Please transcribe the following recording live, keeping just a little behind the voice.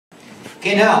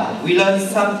Okay, now we learn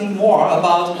something more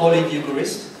about Holy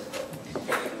Eucharist.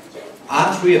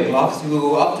 At 3 o'clock, you will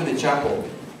go up to the chapel,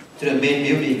 to the main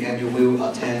building, and you will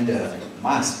attend the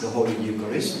Mass, the Holy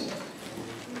Eucharist.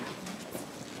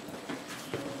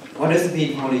 What does it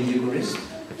mean, Holy Eucharist?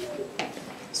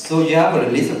 So you have a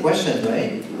list of questions,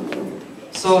 right?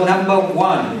 So number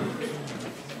 1,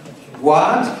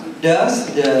 what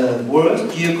does the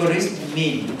word Eucharist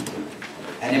mean?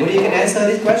 Anybody can answer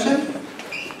this question?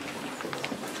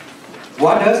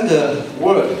 What does the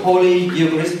word Holy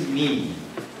Eucharist mean?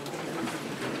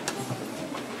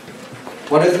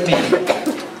 What does it mean?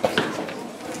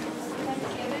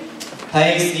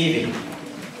 Thanksgiving.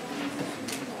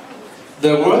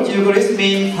 The word Eucharist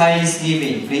means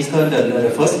thanksgiving. Please turn the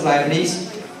first slide,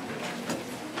 please.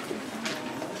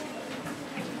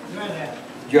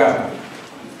 Yeah.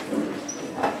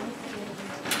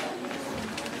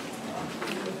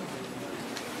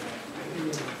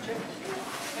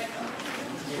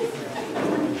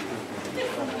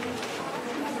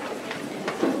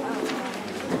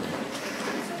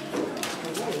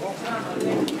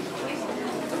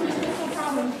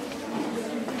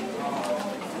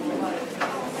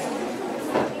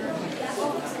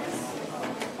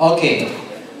 Okay,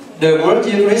 the word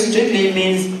Eucharist strictly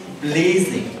means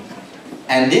blessing.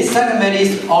 And this sacrament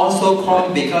is also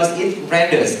called because it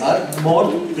renders us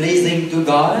more pleasing to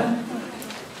God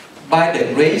by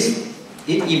the grace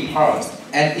it imparts,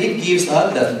 and it gives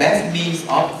us the best means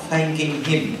of thanking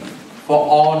Him for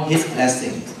all His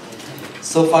blessings.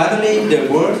 So finally, the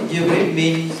word Eucharist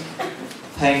means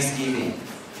thanksgiving.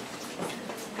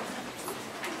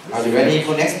 Are you ready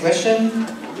for next question?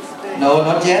 No,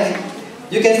 not yet.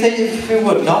 You can say if you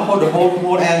would not for the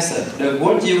whole answer. The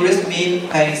word Eucharist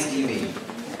means thanksgiving.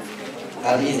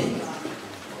 That's easy.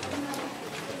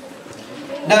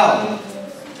 Now,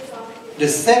 the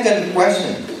second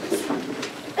question.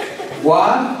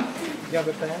 What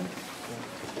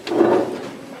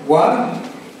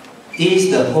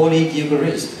is the Holy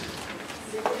Eucharist?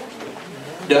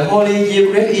 The Holy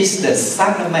Eucharist is the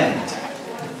sacrament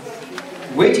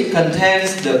which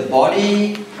contains the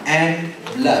body and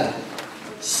blood,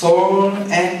 soul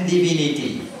and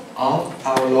divinity of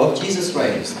our Lord Jesus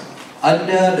Christ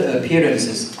under the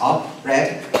appearances of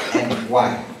bread and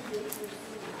wine.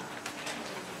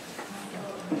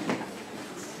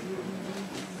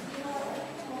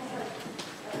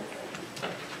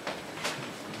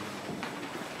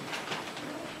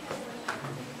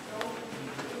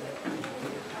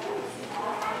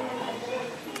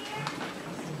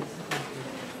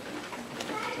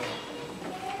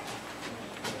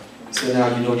 So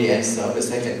now you know the answer of the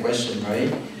second question,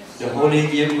 right? The Holy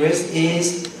Eucharist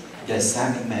is the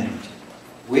sacrament,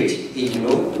 which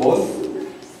includes both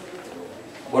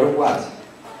what?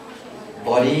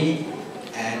 Body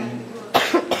and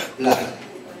blood.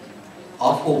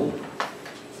 Of whom?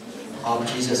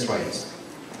 Of Jesus Christ.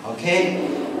 Okay?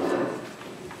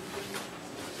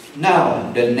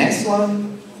 Now, the next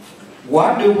one.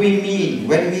 What do we mean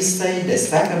when we say the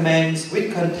sacrament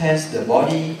which contains the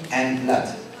body and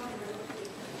blood?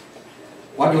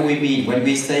 What do we mean when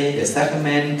we say the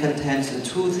sacrament contains the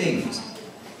two things,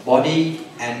 body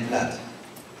and blood?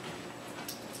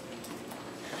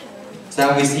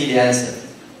 So we see the answer.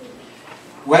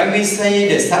 When we say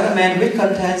the sacrament which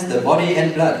contains the body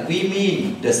and blood, we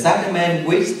mean the sacrament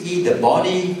which is the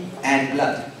body and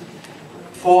blood.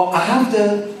 For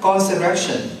after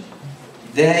consecration,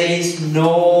 there is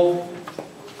no,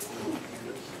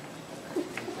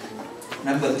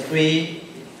 number 3,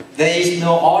 there is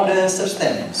no other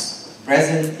substance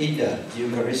present in the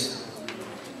Eucharist.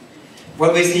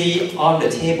 When we see on the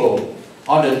table,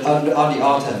 on the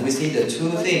altar, we see the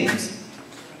two things,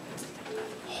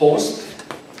 host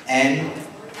and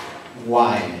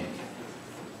wine.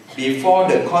 Before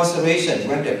the consecration,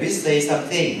 when the priest says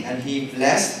something and he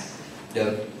blessed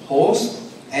the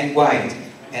host and wine,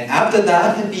 and after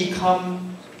that it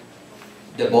becomes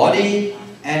the body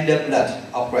and the blood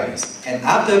of Christ. And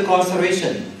after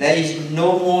consecration, there is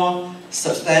no more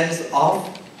substance of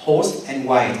host and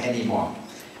wine anymore,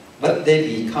 but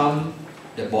they become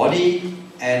the body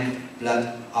and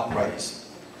blood of Christ.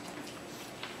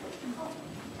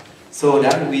 So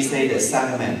that we say the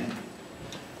sacrament.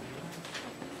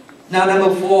 Now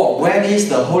number 4, when is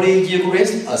the Holy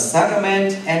Eucharist a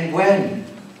sacrament and when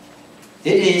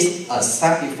it is a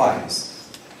sacrifice?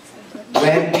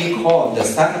 When we call the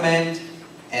sacrament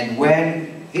and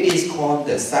when it is called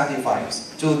the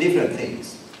sacrifice, two different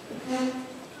things,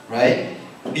 right?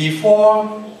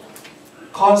 Before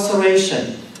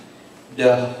consecration,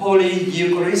 the Holy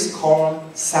Eucharist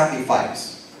called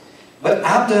sacrifice. But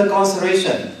after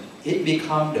consecration, it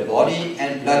becomes the body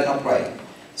and blood of Christ.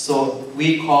 So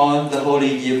we call the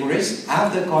Holy Eucharist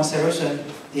after consecration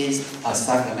is a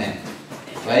sacrament,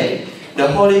 right?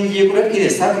 The Holy Eucharist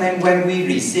is a sacrament when we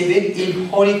receive it in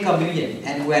Holy Communion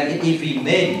and when it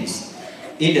remains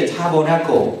in the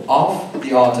tabernacle of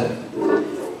the altar.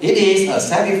 It is a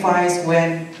sacrifice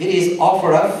when it is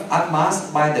offered up at Mass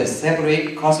by the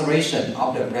separate consecration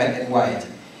of the bread and wine,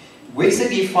 which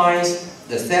signifies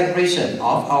the celebration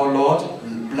of our Lord's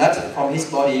blood from His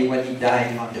body when He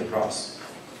died on the cross.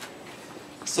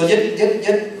 So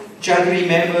just try to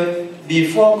remember,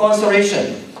 before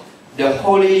consecration, the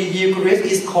Holy Eucharist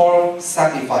is called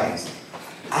sacrifice.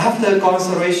 After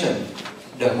consecration,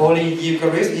 the Holy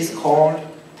Eucharist is called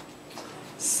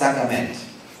sacrament.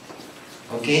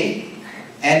 Okay?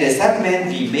 And the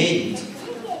sacrament remains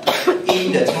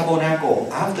in the tabernacle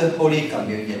after Holy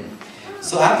Communion.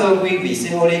 So after we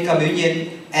receive Holy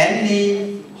Communion,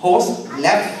 any host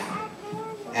left,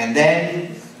 and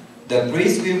then the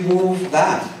priest will move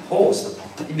that host.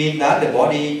 It means that the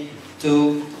body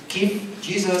to keep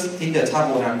Jesus in the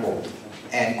tabernacle,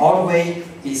 and always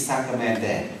is sacrament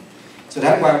there. So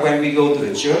that's why when we go to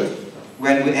the church,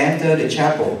 when we enter the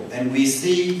chapel and we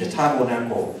see the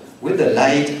tabernacle with the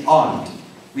light on,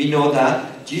 we know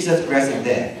that Jesus present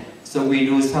there. So we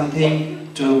do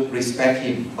something to respect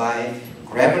Him by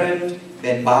reverent,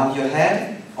 then bow your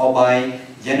head, or by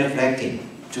genuflecting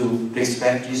to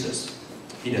respect Jesus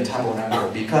in the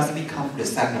tabernacle, because it becomes the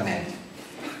sacrament.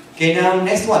 Okay, now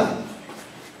next one.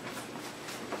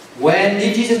 When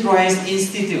did Jesus Christ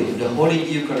institute the Holy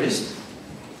Eucharist?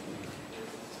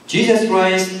 Jesus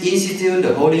Christ instituted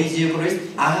the Holy Eucharist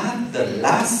at the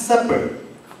Last Supper.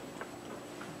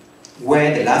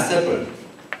 When the Last Supper,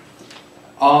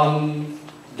 on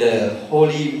the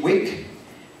Holy Week,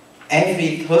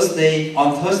 every Thursday,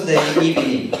 on Thursday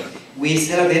evening, we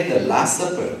celebrate the Last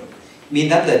Supper. Means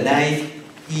that the night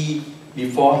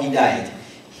before He died,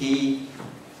 He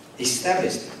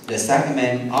established the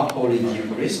sacrament of Holy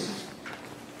Eucharist.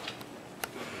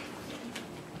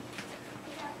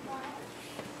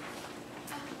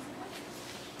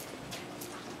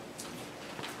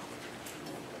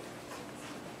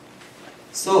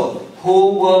 So,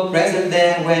 who were present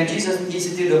there when Jesus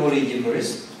instituted the Holy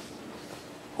Eucharist?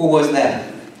 Who was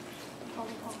there?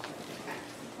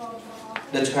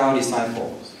 The 12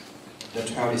 disciples. The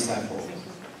 12 disciples.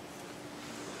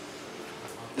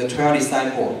 The 12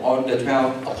 disciples, or the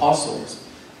 12 apostles.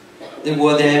 They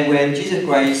were there when Jesus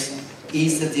Christ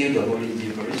instituted the Holy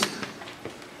Eucharist.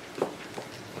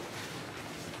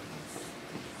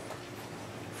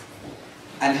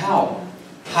 And how?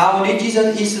 How did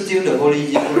Jesus institute the Holy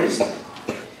Eucharist?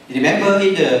 Remember,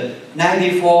 in the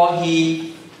night before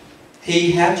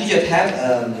Jesus had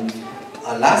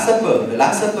a Last Supper, the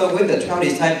Last Supper with the 12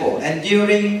 disciples, and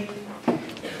during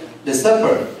the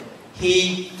supper,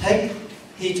 he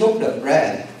took the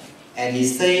bread and He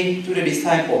said to the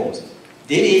disciples,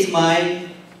 "This is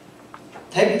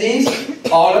take this,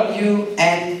 all of you,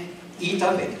 and eat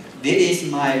of it. This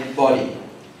is my body."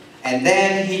 And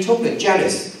then He took the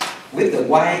chalice with the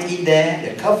wine in there,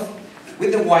 the cup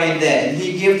with the wine there, and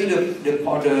He gave to the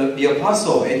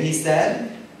apostle, and He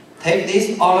said, "Take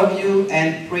this, all of you,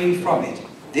 and drink from it.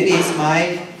 This is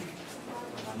my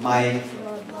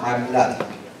blood."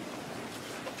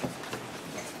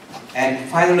 And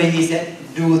finally He said,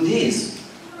 "Do this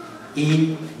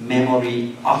in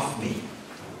memory of me."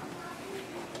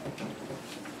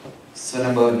 So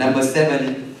number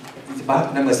 7,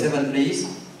 back number 7, please.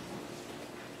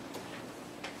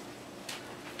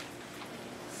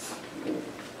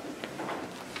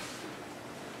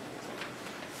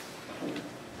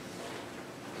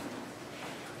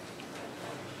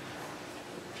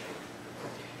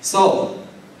 So,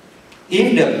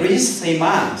 if the priest say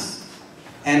Mass,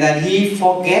 and then he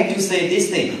forget to say this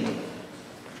thing,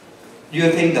 do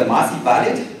you think the Mass is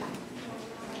valid?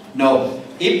 No.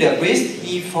 If the priest,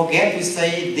 he forget to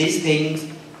say these things,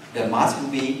 the Mass will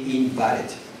be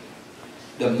invalid.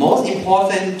 The most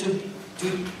important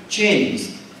to change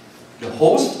the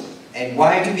host and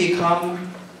wine to become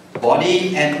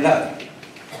body and blood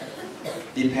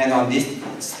depend on this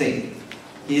thing.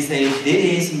 He says,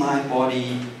 "This is my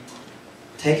body,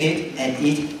 take it and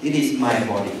eat, it is my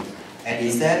body." And he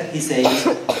says,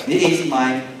 "This is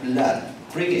my blood,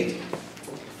 drink it.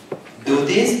 Do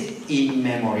this in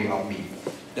memory of me."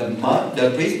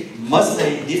 The priest must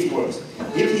say these words.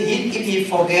 If he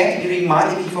forget during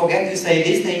Mass, if he forget to say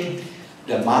this thing,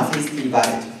 the Mass is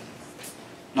invalid,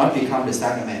 not become the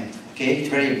sacrament. Okay, it's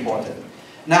very important.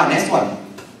 Now, next one.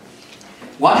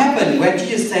 What happened when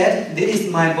Jesus said, "This is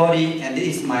my body and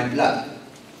this is my blood"?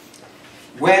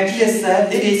 When Jesus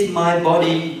said, "This is my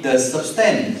body," the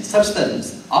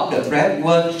substance of the bread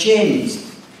was changed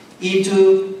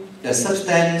into the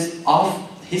substance of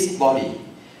his body.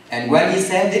 And when he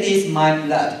said, "This is my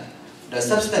blood," the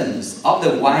substance of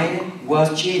the wine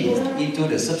was changed into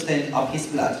the substance of his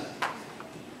blood.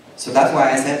 So that's why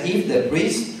I said, if the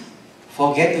priest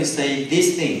forget to say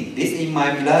this thing, "This is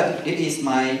my blood, this is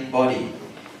my body,"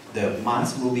 the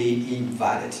mass will be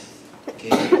invalid.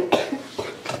 Okay?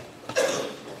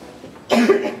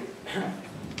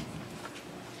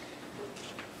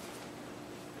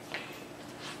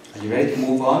 Are you ready to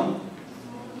move on?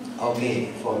 Okay,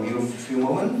 for a few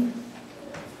moments.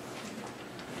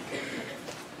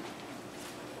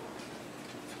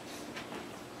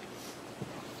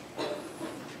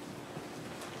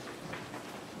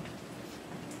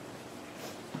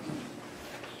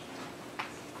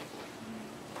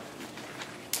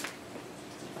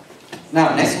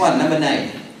 Now, next one, number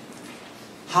 9.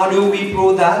 How do we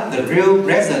prove that the real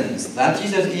presence, that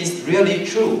Jesus is really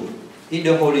true in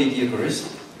the Holy Eucharist?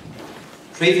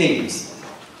 3 things.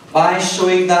 By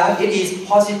showing that it is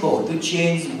possible to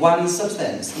change one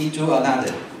substance into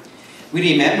another.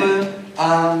 We remember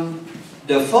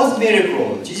the first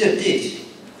miracle Jesus did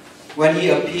when he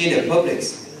appeared in public.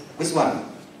 Which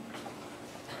one?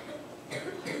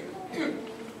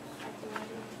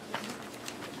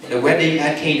 The wedding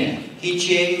at Cana. He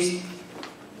changed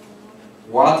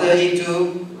water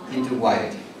into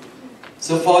wine.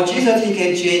 So for Jesus, he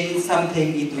can change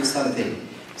something into something.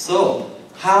 So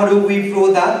how do we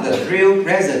prove that the real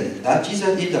presence, that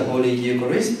Jesus is the Holy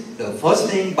Eucharist? The first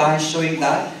thing, by showing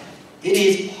that it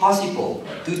is possible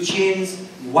to change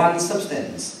one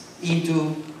substance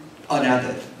into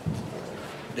another.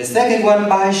 The second one,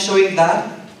 by showing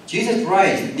that Jesus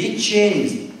Christ did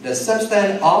change the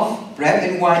substance of bread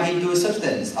and wine into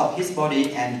substance of his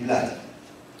body and blood.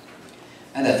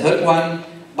 And the third one,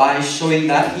 by showing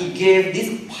that he gave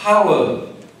this power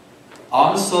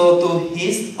also to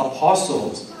his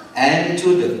apostles and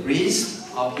to the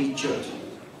priests of his church.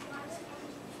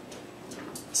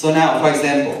 So now, for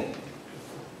example,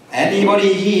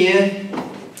 anybody here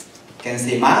can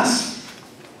say Mass?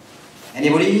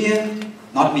 Anybody here?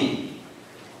 Not me.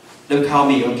 Don't count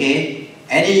me, okay?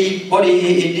 Anybody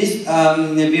in this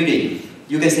building,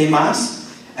 you can say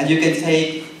Mass, and you can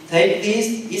say, take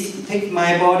this, take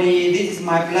my body, this is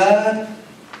my blood,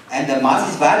 and the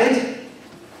Mass is valid?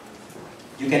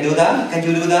 You can do that? Can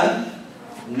you do that?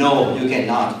 No, you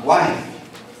cannot. Why?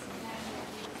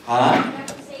 Huh?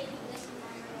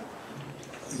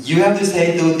 You have to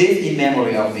say, "Do this in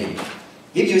memory of me."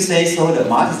 If you say so, the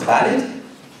Mass is valid?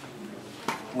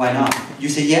 Why not? You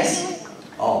say yes?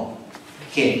 Oh,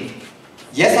 okay.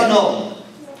 Yes or no?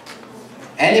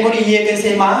 Anybody here can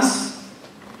say Mass?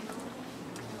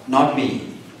 Not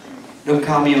me. Don't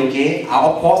count me, okay?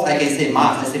 Of course I can say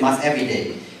Mass. I say Mass every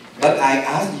day. But I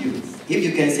ask you, if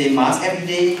you can say Mass every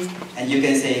day, and you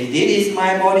can say, "This is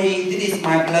my body, this is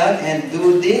my blood, and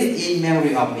do this in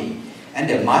memory of me," and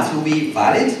the Mass will be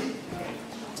valid?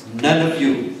 None of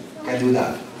you can do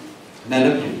that. None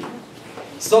of you.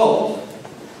 So,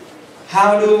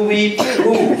 how do we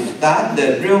prove that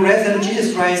the real presence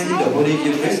Jesus Christ in the Holy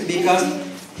Eucharist? Because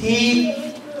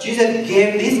Jesus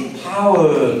gave this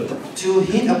power to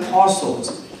his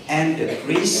apostles and the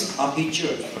priests of his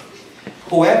church.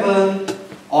 Whoever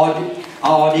are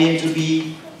ordained to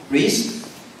be priests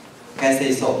can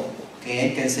say so,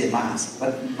 okay, can say Mass,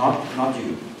 but not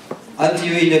you.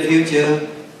 Until in the future,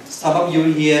 some of you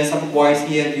here, some boys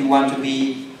here, you want to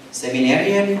be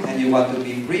seminarian and you want to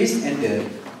be priest, and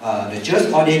the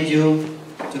church ordained you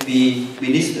to be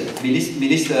minister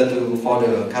for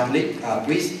the Catholic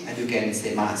priest, and you can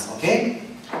say Mass, okay?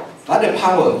 But the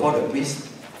power for the priest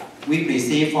we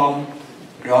receive from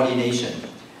the ordination.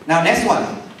 Now next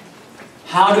one.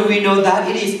 How do we know that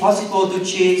it is possible to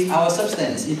change our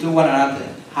substance into one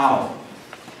another? How?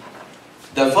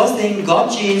 The first thing, God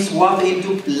changed water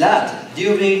into blood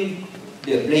during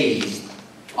the plagues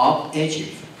of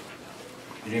Egypt.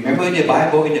 Remember in the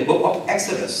Bible, in the book of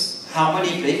Exodus, how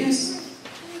many plagues?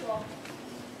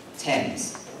 10.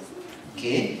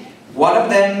 Okay. One of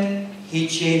them, he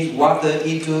changed water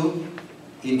into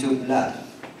blood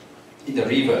in the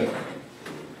river.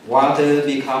 Water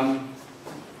become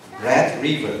red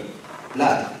river,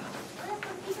 blood.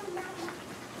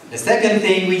 The second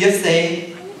thing, we just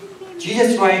say,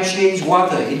 Jesus Christ changed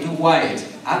water into wine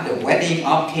at the wedding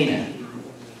of Cana.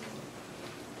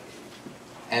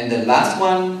 And the last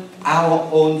one, our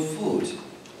own food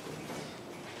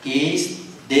is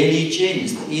daily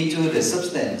changed into the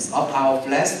substance of our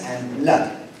flesh and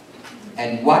blood.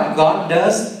 And what God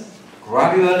does,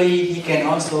 Gradually, he can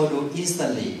also do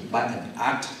instantly by an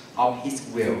act of his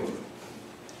will.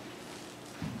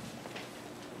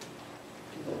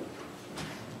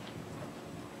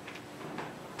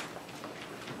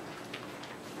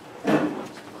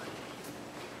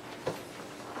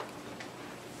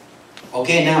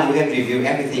 Okay, now we have reviewed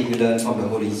everything we learned from the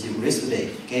Holy Eucharist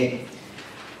today. Okay,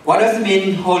 what does it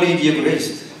mean, Holy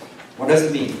Eucharist? What does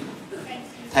it mean?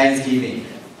 Thanksgiving.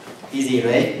 Easy,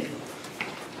 right?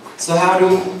 So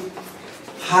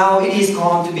how it is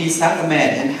called to be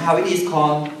sacrament and how it is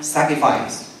called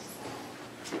sacrifice?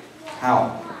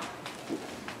 How?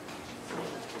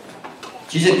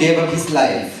 Jesus gave up his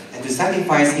life and to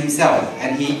sacrifice himself,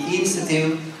 and he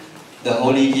instituted the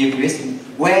Holy Eucharist.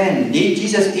 When did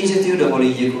Jesus institute the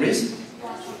Holy Eucharist?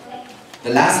 The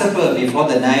Last Supper, before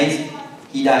the night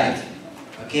he died.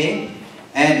 Okay?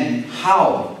 And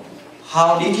how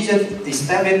did Jesus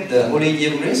establish the Holy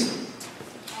Eucharist?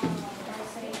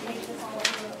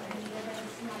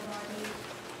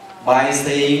 By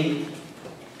saying,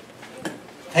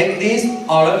 take this,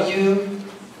 all of you,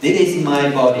 this is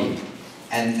my body.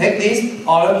 And take this,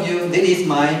 all of you, this is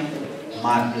my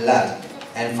blood.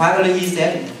 And finally he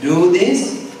said, do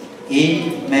this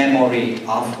in memory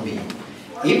of me.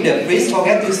 If the priest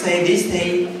forget to say this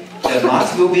thing, the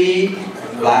Mass will be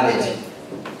valid.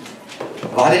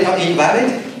 Valid or invalid?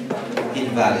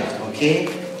 Invalid, okay?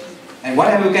 And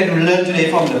whatever we can learn today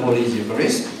from the Holy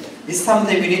Eucharist is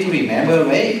something we need to remember,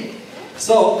 right?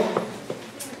 So,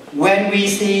 when we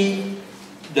see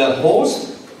the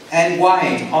host and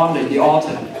wine on the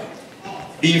altar,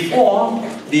 before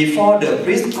the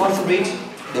priest consecrates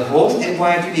the host and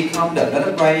wine to become the blood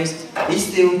of Christ, it's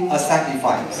still a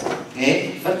sacrifice.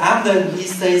 Okay? But after he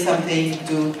says something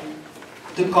to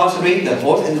consecrate the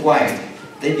host and wine,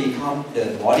 they become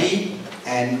the body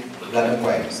and blood of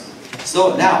Christ.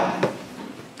 So now,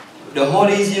 the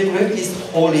Holy Eucharist is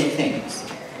holy things.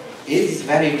 It is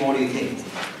very holy things.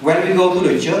 When we go to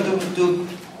the church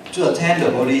to attend the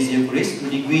Holy Eucharist,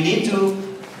 we need to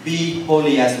be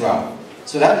holy as well.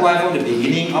 So that's why from the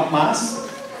beginning of Mass,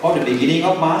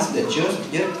 the church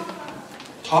just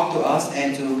talk to us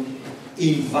and to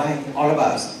invite all of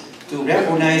us to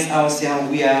recognize ourselves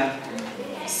we are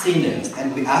sinners,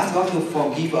 and we ask God to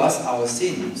forgive us our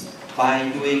sins by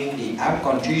doing the act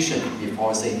of contrition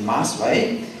before saying Mass,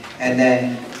 right? And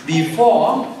then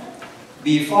before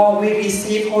we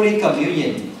receive Holy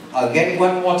Communion, again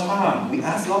one more time, we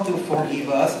ask God to forgive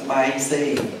us by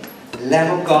saying,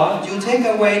 Lamb of God, you take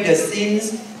away the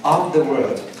sins of the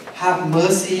world. Have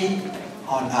mercy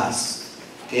on us.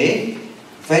 Okay?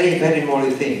 Very, very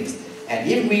holy things. And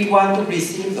if we want to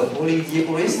receive the Holy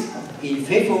Eucharist in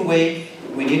faithful way,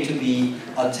 we need to be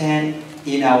attend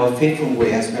in our faithful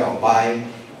way as well by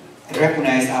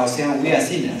recognize ourselves we are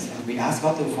sinners and we ask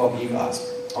God to forgive us.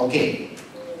 Okay.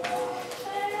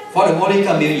 For the Holy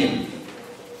Communion,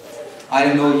 I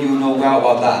don't know you know well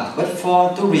about that,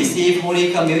 but to receive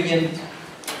Holy Communion,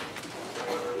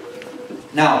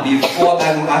 now before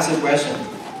I will ask a question,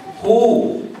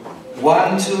 who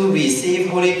want to receive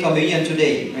Holy Communion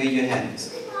today? Raise your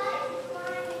hands.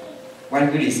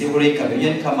 When we receive Holy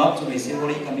Communion, come up to receive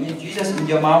Holy Communion. Jesus in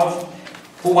your mouth.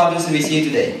 Who wants to receive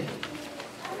today?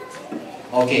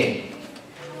 Okay.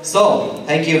 So,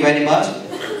 thank you very much.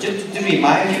 Just to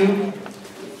remind you,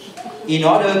 in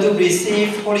order to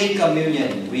receive Holy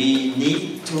Communion, we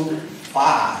need to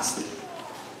fast.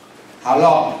 How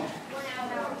long?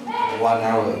 1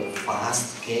 hour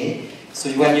fast, okay?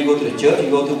 So when you go to the church, you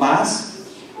go to Mass.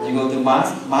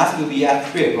 Mass will be at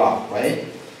 3 o'clock, right?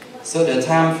 So the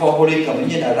time for Holy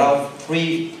Communion around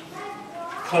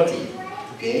 3:30,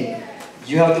 okay?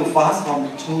 You have to fast from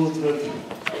 2:30,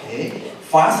 okay?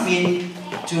 Fast means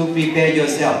to prepare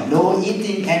yourself, no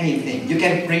eating anything. You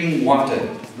can bring water,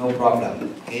 no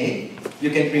problem, okay? You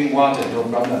can bring water, no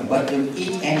problem. But don't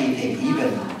eat anything,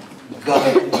 even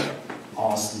gum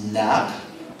or snack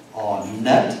or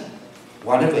nut,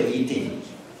 whatever eating.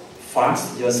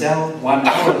 Fast yourself 1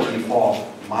 hour before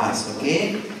Mass,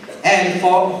 okay? And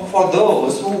for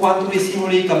those who want to receive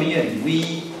Holy Communion,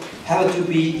 we have to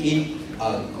be in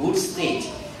a good state.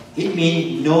 It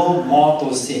means no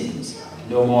mortal sins.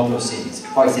 No mortal sins.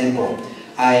 For example,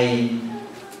 I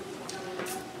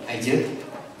just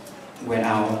went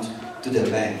out to the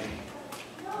bank.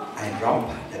 I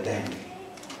dropped the bank.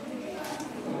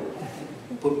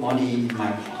 Put money in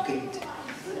my pocket.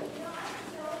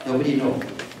 Nobody knows.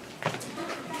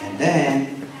 And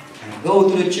then I go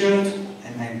to the church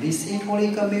and I receive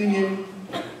Holy Communion.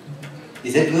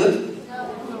 Is that good?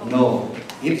 No.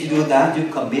 If you do that,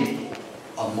 you commit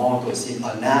a mortal sin,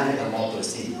 another mortal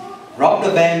sin. Rob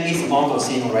the bank is mortal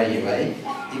sin already, right?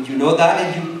 If you know that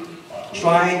and you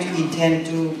try to intend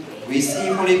to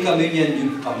receive Holy Communion,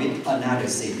 you commit another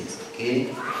sin.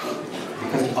 Okay?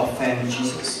 Because you offend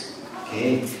Jesus.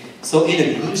 Okay? So in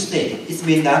a good state, it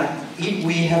means that if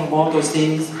we have mortal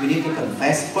sins, we need to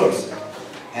confess first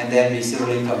and then receive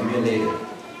Holy Communion later.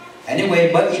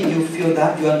 Anyway, but if you feel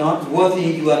that you are not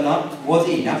worthy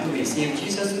enough to receive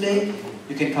Jesus today,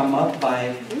 you can come up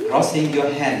by crossing your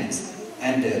hands.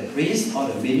 And the priest or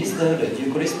the minister, the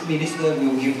Eucharist minister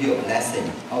will give you a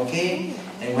blessing. Okay?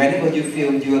 And whenever you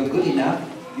feel you are good enough,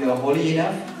 you are holy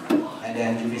enough, and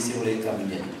then you receive Holy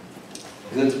Communion.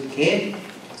 Good, okay?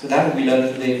 So that we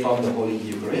learned today from the Holy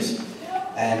Eucharist.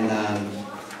 And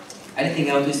anything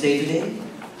else to say today?